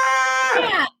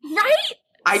 Yeah, right?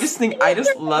 I just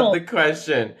love the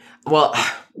question. Well,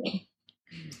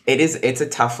 it's a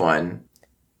tough one.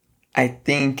 I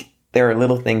think there are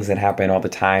little things that happen all the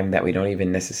time that we don't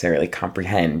even necessarily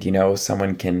comprehend. You know,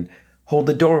 someone can hold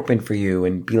the door open for you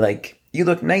and be like, you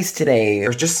look nice today,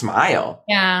 or just smile.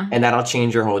 Yeah. And that'll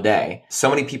change your whole day. So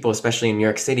many people, especially in New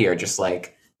York City, are just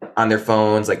like on their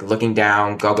phones, like looking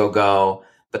down, go, go, go.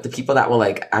 But the people that will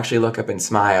like actually look up and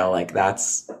smile, like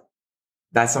that's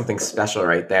something special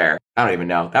right there. I don't even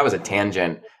know. That was a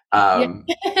tangent.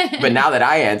 But now that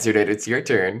I answered it, it's your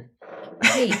turn.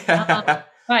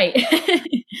 Right.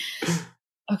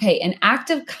 Okay. An act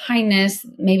of kindness,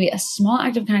 maybe a small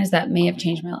act of kindness that may have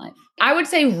changed my life. I would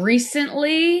say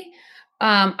recently,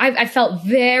 I felt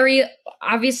very,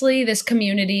 obviously this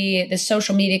community, this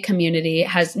social media community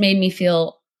has made me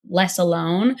feel less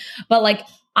alone, but like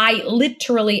I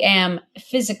literally am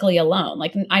physically alone.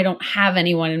 Like I don't have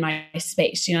anyone in my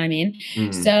space. You know what I mean?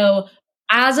 So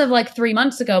as of like 3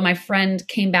 months ago, my friend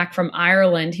came back from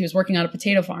Ireland. He was working on a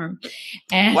potato farm.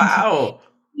 And wow.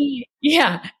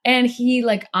 And he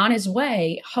like on his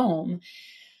way home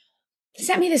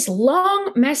sent me this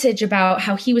long message about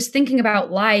how he was thinking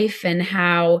about life and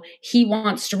how he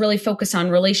wants to really focus on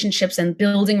relationships and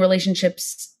building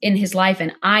relationships in his life.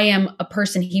 And I am a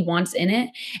person he wants in it.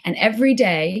 And every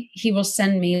day he will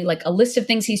send me like a list of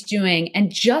things he's doing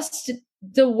and just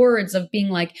the words of being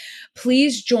like,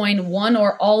 please join one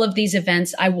or all of these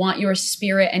events. I want your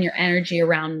spirit and your energy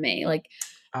around me. Like,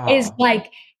 is like,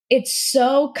 it's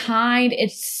so kind.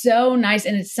 It's so nice.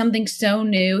 And it's something so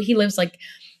new. He lives like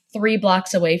 3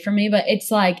 blocks away from me, but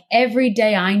it's like every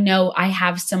day I know I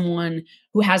have someone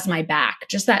who has my back.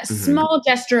 Just that small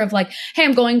gesture of like, hey,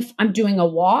 I'm doing a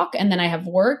walk and then I have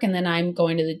work and then I'm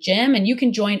going to the gym and you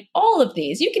can join all of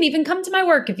these. You can even come to my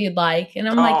work if you'd like. And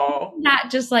I'm like, that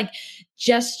just like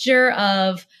gesture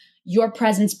of your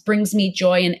presence brings me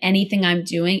joy in anything I'm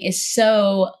doing is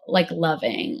so like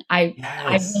loving. I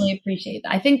really appreciate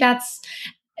that. I think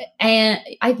and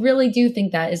I really do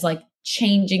think that is like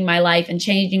changing my life and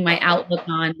changing my outlook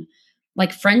on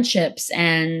like friendships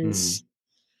and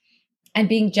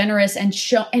being generous and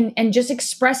and just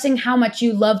expressing how much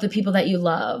you love the people that you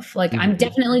love. Like I'm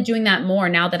definitely doing that more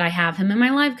now that I have him in my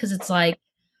life. Cause it's like,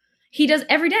 he does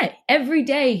every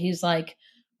day. He's like,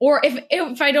 or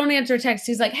if I don't answer a text,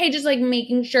 he's like, hey, just like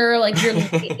making sure like you're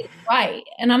right.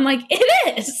 And I'm like,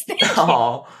 it is.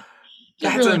 Oh,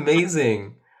 that's really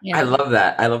amazing. Yeah. I love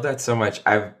that. I love that so much.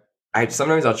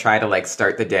 Sometimes I'll try to like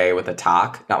start the day with a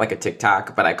talk, not like a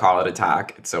TikTok, but I call it a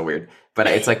talk. It's so weird, but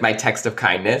it's like my text of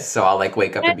kindness. So I'll like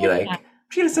wake up and be like, I'm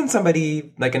going to send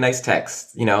somebody like a nice text,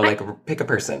 you know, like pick a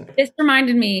person. This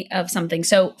reminded me of something.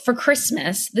 So for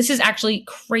Christmas, this is actually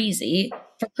crazy.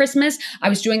 For Christmas, I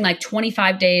was doing like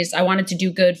 25 days. I wanted to do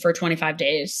good for 25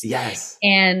 days. Yes.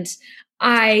 And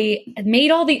I made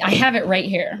I have it right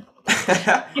here.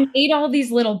 I made all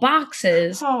these little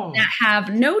boxes that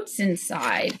have notes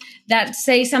inside that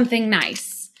say something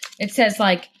nice. It says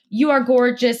like, you are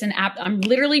gorgeous and I'm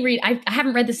literally reading. I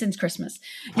haven't read this since Christmas.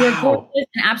 You're gorgeous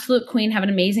and absolute queen. Have an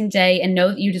amazing day and know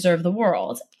that you deserve the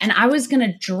world. And I was going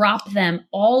to drop them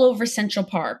all over Central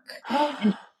Park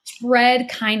and spread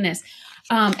kindness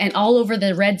and all over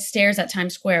the red stairs at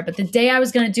Times Square. But the day I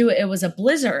was going to do it, it was a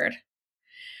blizzard.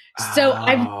 So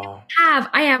I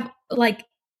have like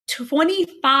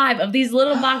 25 of these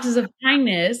little boxes of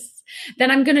kindness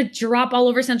that I'm going to drop all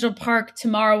over Central Park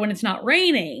tomorrow when it's not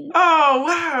raining. Oh,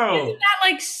 wow. Isn't that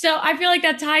like so, I feel like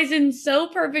that ties in so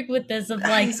perfect with this of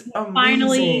like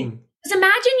finally, because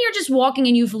imagine you're just walking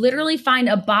and you've literally find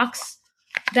a box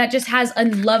that just has a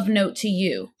love note to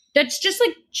you. That's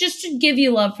just to give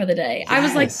you love for the day. I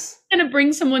was like, I'm going to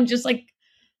bring someone just like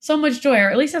so much joy,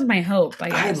 or at least that's my hope, I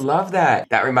guess. I love that.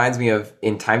 That reminds me of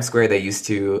in Times Square, they used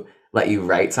to let you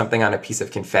write something on a piece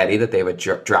of confetti that they would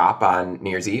drop on New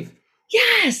Year's Eve.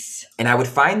 Yes. And I would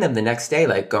find them the next day,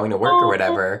 like going to work or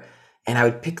whatever. And I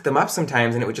would pick them up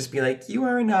sometimes and it would just be like, you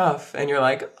are enough. And you're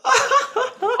like,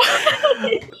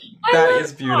 that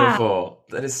is beautiful.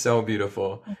 That is so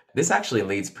beautiful. This actually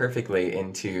leads perfectly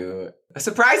into a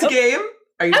surprise game.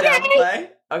 Are you down to play?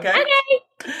 Okay.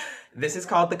 This is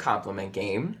called the compliment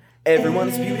game.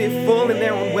 Everyone's beautiful in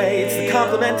their own way. It's the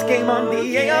compliment game on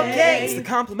the AOK. It's the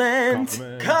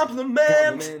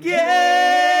compliment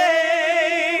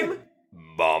game.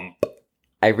 Bump.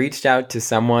 I reached out to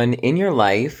someone in your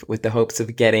life with the hopes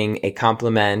of getting a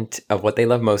compliment of what they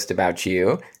love most about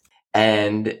you.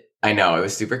 And I know, it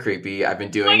was super creepy. I've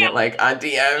been doing it like on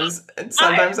DMs. And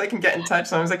sometimes I can get in touch,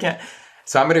 sometimes I can't.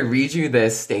 So I'm going to read you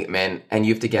this statement and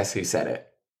you have to guess who said it.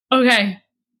 Okay.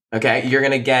 Okay, you're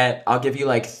going to I'll give you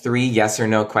like 3 yes or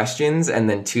no questions and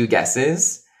then 2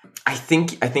 guesses. I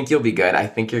think you'll be good. I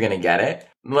think you're going to get it.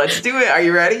 Let's do it. Are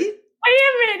you ready? I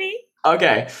am ready.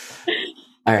 Okay.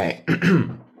 All right.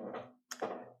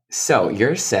 So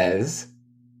yours says,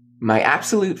 my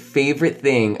absolute favorite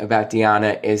thing about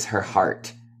Deanna is her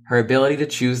heart, her ability to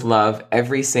choose love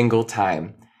every single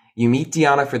time. You meet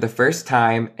Deanna for the first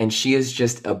time and she is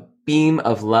just a beam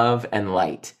of love and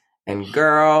light. And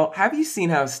girl, have you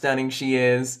seen how stunning she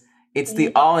is? It's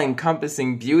the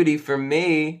all-encompassing beauty for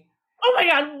me. Oh my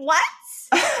God, what?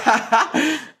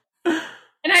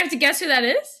 And I have to guess who that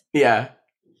is? Yeah.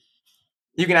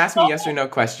 You can ask me yes or no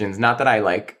questions. Not that I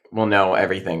will know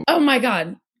everything. Oh my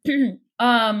God.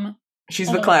 She's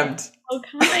verklempt.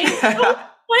 Okay. How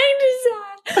kind is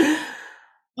that?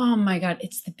 Oh my God,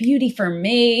 it's the beauty for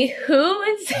me. Who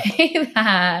would say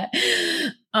that?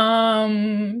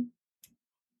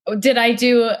 Did I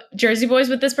do Jersey Boys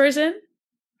with this person?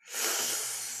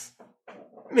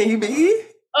 Maybe.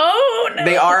 Oh no.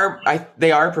 They are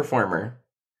a performer.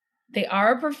 They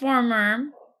are a performer.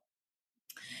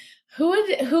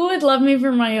 Who would love me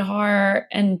for my heart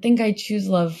and think I choose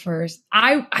love first?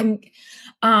 Oh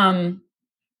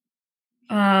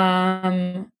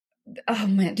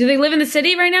man. Do they live in the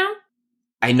city right now?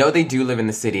 I know they do live in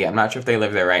the city. I'm not sure if they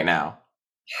live there right now.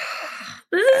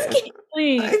 This is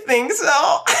scary. I think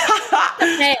so.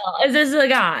 Male. Is this a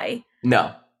guy?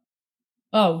 No.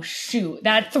 Oh shoot.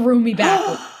 That threw me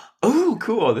back. Oh,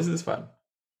 cool. This is fun.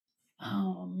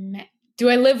 Oh man. Do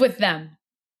I live with them?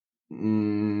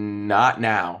 Not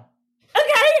now. Okay,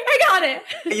 I got it.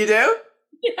 You do?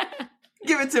 Yeah.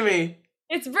 Give it to me.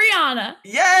 It's Brianna.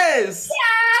 Yes!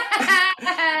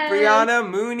 Yeah! Brianna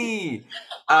Mooney.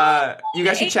 You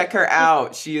guys should check her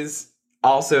out. She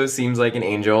also seems like an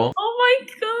angel. Oh my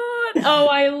God. Oh,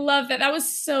 I love that. That was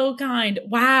so kind.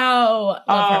 Wow.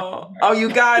 Oh,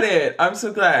 you got it. I'm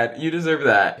so glad. You deserve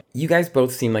that. You guys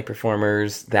both seem like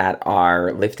performers that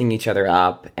are lifting each other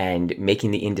up and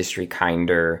making the industry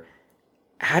kinder.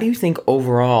 How do you think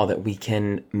overall that we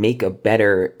can make a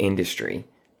better industry?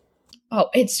 Oh,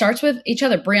 it starts with each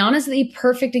other. Brianna's the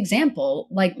perfect example.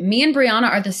 Like, me and Brianna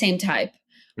are the same type.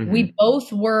 Mm-hmm. We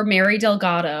both were Mary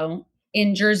Delgado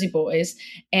in Jersey Boys,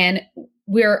 and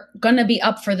we're going to be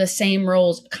up for the same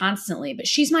roles constantly. But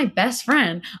she's my best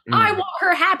friend. I want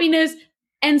her happiness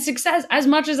and success as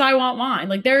much as I want mine.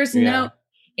 Like, there's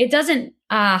it doesn't,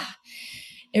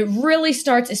 it really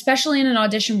starts, especially in an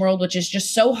audition world, which is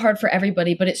just so hard for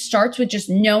everybody, but it starts with just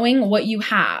knowing what you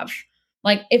have.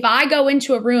 Like, if I go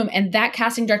into a room and that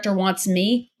casting director wants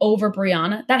me over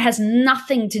Brianna, that has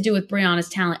nothing to do with Brianna's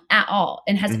talent at all,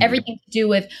 and has everything to do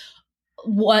with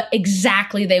what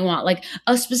exactly they want. Like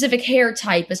a specific hair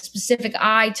type, a specific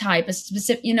eye type, a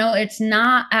specific, it's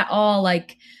not at all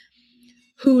like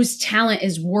whose talent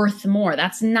is worth more.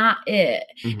 That's not it.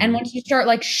 And once you start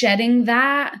like shedding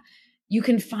that, you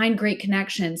can find great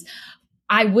connections.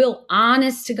 I will,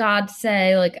 honest to God,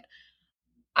 say, like,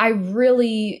 I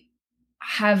really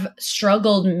have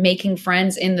struggled making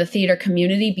friends in the theater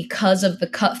community because of the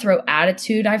cutthroat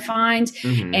attitude I find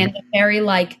and the very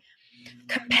like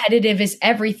competitive is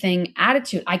everything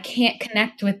attitude. I can't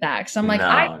connect with that. So I'm like,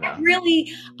 I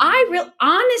really,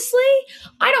 honestly,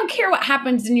 I don't care what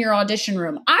happens in your audition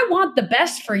room. I want the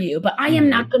best for you, but I am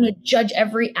not going to judge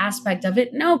every aspect of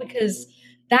it. No, because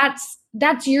that's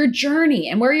your journey,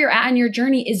 and where you're at in your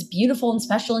journey is beautiful and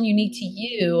special and unique to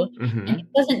you. And it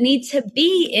doesn't need to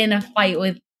be in a fight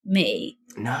with me.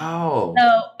 No.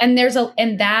 So,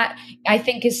 and that I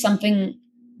think is something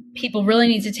people really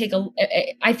need to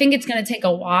I think it's going to take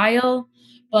a while,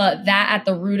 but that at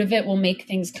the root of it will make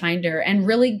things kinder, and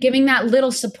really giving that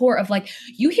little support of like,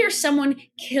 you hear someone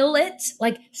kill it,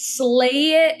 like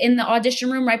slay it in the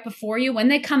audition room right before you. When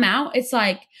they come out, it's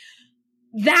like,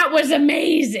 that was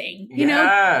amazing. You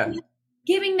know,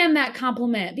 giving them that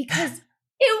compliment because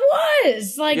it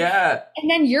was like, and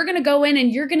then you're going to go in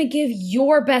and you're going to give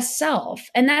your best self.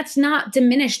 And that's not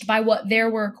diminished by what their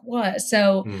work was.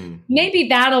 So maybe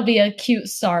that'll be a cute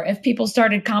start if people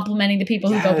started complimenting the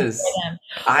people who go before them.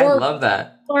 I love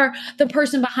that. Or the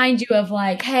person behind you of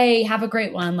like, hey, have a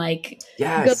great one. Like,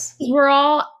 we're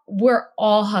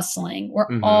all hustling.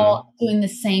 We're all doing the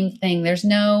same thing. There's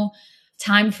no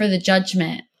time for the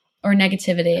judgment or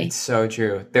negativity. It's so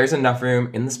true. There's enough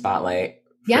room in the spotlight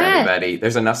for everybody.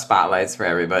 There's enough spotlights for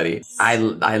everybody. I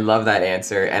love that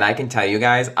answer. And I can tell you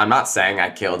guys, I'm not saying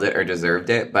I killed it or deserved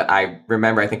it, but I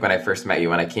remember, I think when I first met you,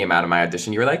 when I came out of my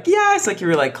audition, you were like, yes, like you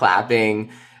were like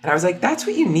clapping. And I was like, that's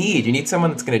what you need. You need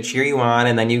someone that's going to cheer you on,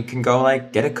 and then you can go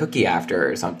like get a cookie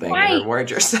after or something and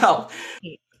reward yourself.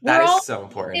 That is so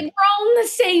important. We're all in the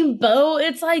same boat.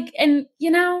 It's like, and you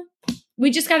know,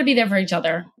 we just got to be there for each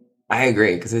other. I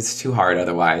agree, because it's too hard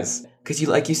otherwise. Because you,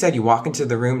 like you said, you walk into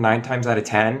the room 9 times out of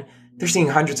 10, they're seeing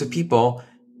hundreds of people.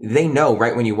 They know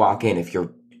right when you walk in if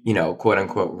you're, you know, quote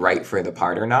unquote, right for the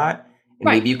part or not. And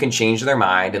maybe you can change their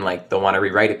mind and like they'll want to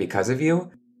rewrite it because of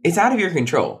you. It's out of your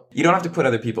control. You don't have to put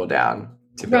other people down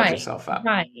to build yourself up.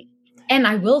 Right. And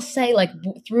I will say, like,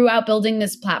 throughout building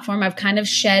this platform, I've kind of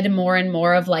shed more and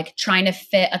more of like trying to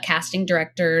fit a casting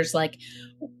director's like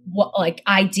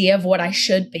idea of what I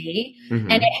should be.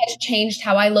 And it has changed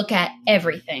how I look at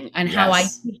everything and how I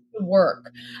used to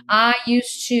work. I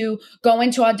used to go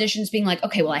into auditions being like,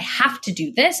 okay, well, I have to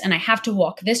do this and I have to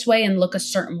walk this way and look a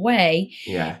certain way.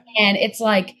 And it's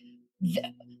like,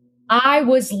 I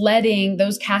was letting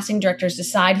those casting directors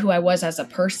decide who I was as a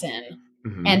person.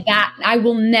 And that I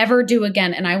will never do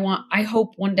again. And I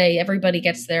hope one day everybody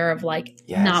gets there of like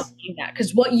not doing that.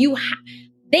 Because what you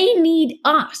they need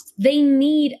us. They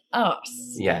need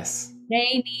us. Yes.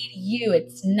 They need you.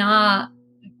 It's not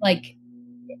like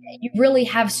you really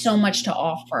have so much to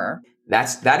offer.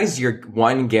 That is your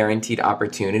one guaranteed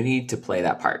opportunity to play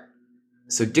that part.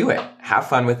 So do it. Have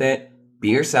fun with it.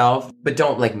 Be yourself, but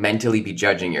don't like mentally be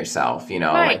judging yourself, you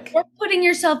know? Like, or putting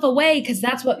yourself away, because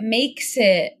that's what makes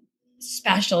it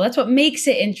special. That's what makes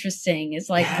it interesting, is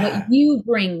like what you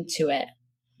bring to it.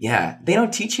 Yeah. They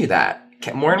don't teach you that.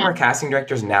 More and more casting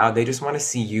directors now, they just want to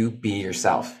see you be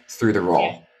yourself through the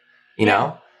role, you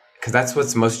know? Because that's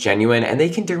what's most genuine, and they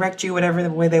can direct you whatever the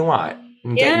way they want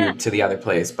and get you to the other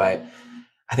place. But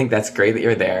I think that's great that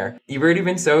you're there. You've already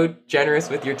been so generous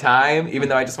with your time, even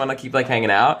though I just want to keep like hanging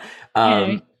out.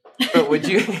 But would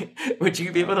you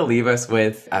be able to leave us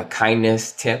with a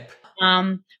kindness tip?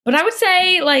 But I would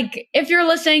say, like, if you're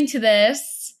listening to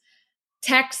this,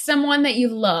 text someone that you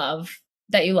love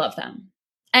them.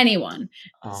 Anyone,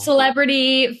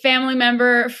 celebrity, family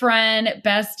member, friend,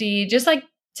 bestie, just like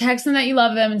text them that you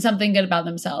love them and something good about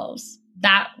themselves.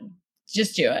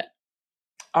 Just do it.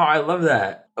 Oh, I love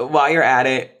that. While you're at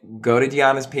it, go to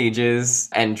Deanna's pages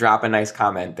and drop a nice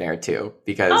comment there too,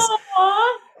 because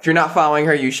if you're not following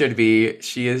her, you should be.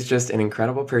 She is just an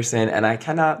incredible person, and I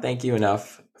cannot thank you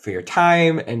enough for your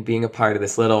time and being a part of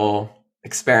this little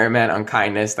experiment on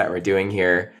kindness that we're doing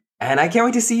here. And I can't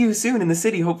wait to see you soon in the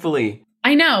city, hopefully.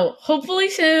 I know. Hopefully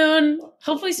soon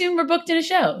we're booked in a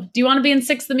show. Do you want to be in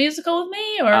Six the Musical with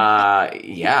me? Or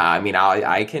yeah, I mean,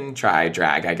 I can try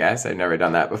drag, I guess. I've never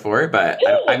done that before, but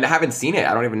I haven't seen it.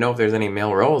 I don't even know if there's any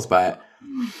male roles, but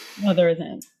no, there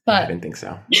isn't. But I didn't think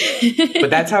so. But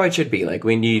that's how it should be. Like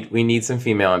we need some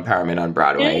female empowerment on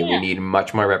Broadway. We need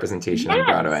much more representation on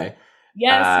Broadway.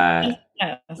 Yes.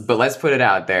 But let's put it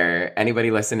out there.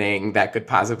 Anybody listening that could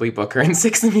possibly book her in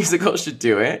Six the Musical should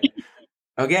do it.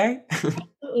 Okay?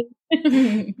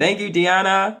 Thank you,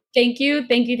 Deanna. Thank you.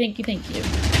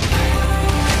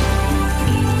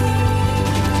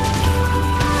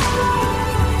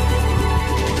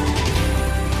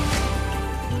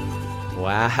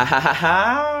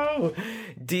 Wow.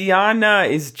 Deanna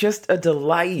is just a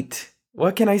delight.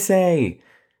 What can I say?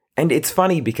 And it's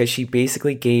funny because she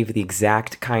basically gave the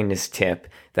exact kindness tip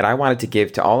that I wanted to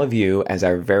give to all of you as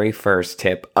our very first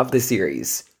tip of the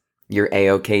series. Your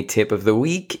A-OK tip of the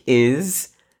week is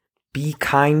be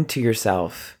kind to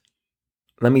yourself.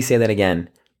 Let me say that again.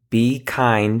 Be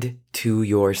kind to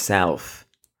yourself.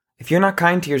 If you're not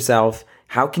kind to yourself,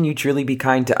 how can you truly be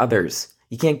kind to others?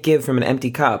 You can't give from an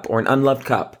empty cup or an unloved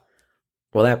cup.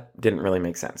 Well, that didn't really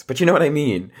make sense, but you know what I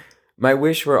mean. My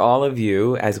wish for all of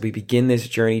you as we begin this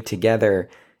journey together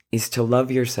is to love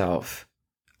yourself.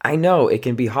 I know it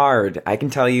can be hard. I can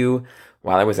tell you,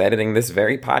 while I was editing this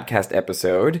very podcast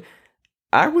episode,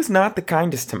 I was not the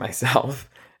kindest to myself.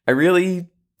 I really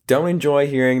don't enjoy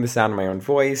hearing the sound of my own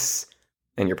voice.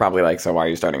 And you're probably like, so why are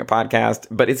you starting a podcast?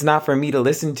 But it's not for me to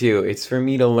listen to. It's for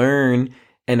me to learn,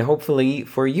 and hopefully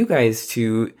for you guys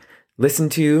to listen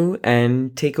to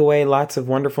and take away lots of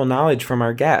wonderful knowledge from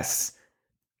our guests.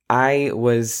 I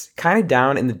was kind of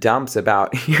down in the dumps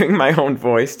about hearing my own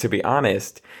voice, to be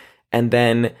honest. And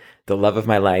then the love of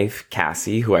my life,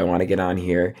 Cassie, who I want to get on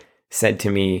here, said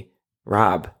to me,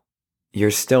 Rob,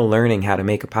 you're still learning how to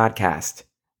make a podcast.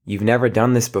 You've never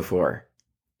done this before.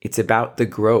 It's about the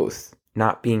growth,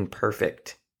 not being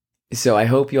perfect. So I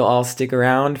hope you'll all stick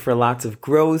around for lots of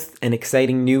growth and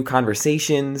exciting new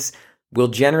conversations. We'll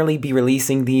generally be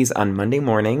releasing these on Monday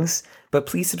mornings, but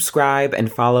please subscribe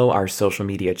and follow our social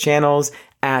media channels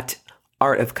at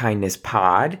Art of Kindness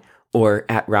Pod or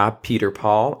at Rob Peter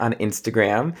Paul on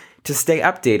Instagram to stay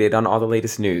updated on all the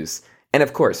latest news. And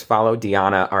of course, follow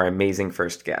Deanna, our amazing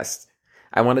first guest.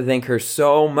 I want to thank her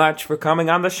so much for coming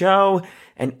on the show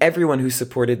and everyone who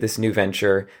supported this new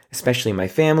venture, especially my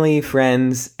family,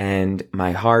 friends, and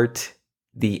my heart,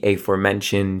 the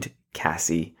aforementioned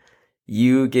Cassie.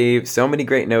 You gave so many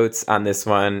great notes on this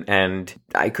one, and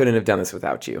I couldn't have done this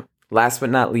without you. Last but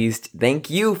not least, thank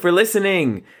you for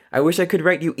listening. I wish I could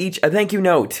write you each a thank you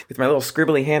note with my little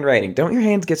scribbly handwriting. Don't your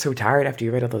hands get so tired after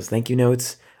you write all those thank you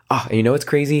notes? Oh, and you know what's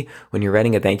crazy? When you're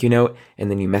writing a thank you note and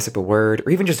then you mess up a word, or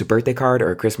even just a birthday card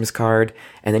or a Christmas card,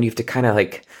 and then you have to kind of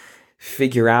like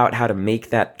figure out how to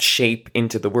make that shape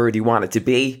into the word you want it to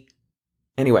be.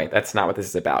 Anyway, that's not what this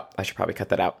is about. I should probably cut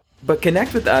that out. But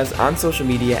connect with us on social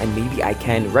media and maybe I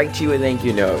can write you a thank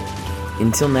you note.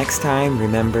 Until next time,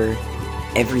 remember,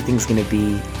 everything's gonna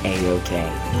be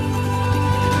A-okay.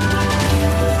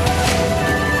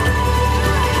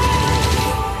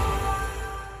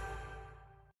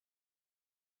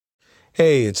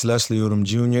 Hey, it's Leslie Odom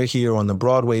Jr. here on the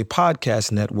Broadway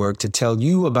Podcast Network to tell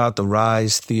you about the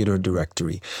Rise Theater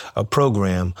Directory, a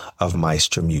program of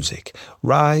Maestro Music.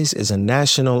 Rise is a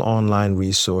national online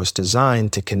resource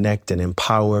designed to connect and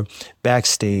empower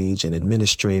backstage and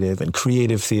administrative and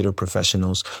creative theater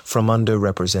professionals from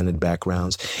underrepresented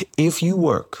backgrounds. If you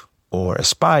work or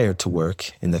aspire to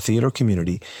work in the theater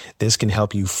community, this can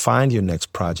help you find your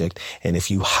next project. And if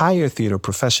you hire theater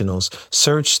professionals,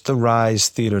 search the Rise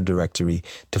Theater Directory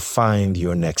to find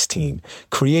your next team.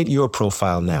 Create your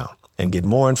profile now and get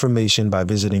more information by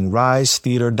visiting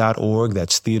risetheater.org.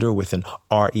 That's theater with an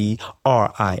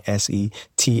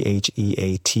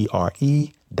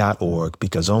RERISETHEATRE.org,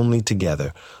 because only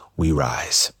together we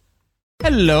rise.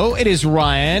 Hello, it is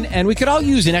Ryan, and we could all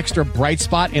use an extra bright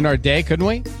spot in our day, couldn't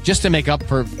we? Just to make up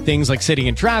for things like sitting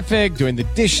in traffic, doing the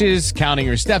dishes, counting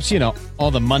your steps, you know,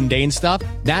 all the mundane stuff.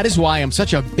 That is why I'm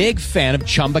such a big fan of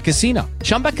Chumba Casino.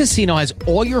 Chumba Casino has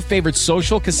all your favorite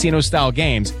social casino-style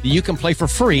games that you can play for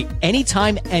free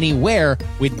anytime, anywhere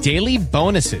with daily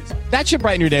bonuses. That should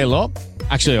brighten your day a little.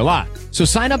 Actually, a lot. So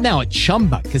sign up now at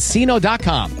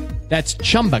ChumbaCasino.com. That's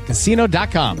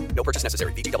ChumbaCasino.com. No purchase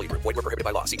necessary. VGW Group. Void where prohibited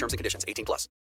by law. See terms and conditions. 18+.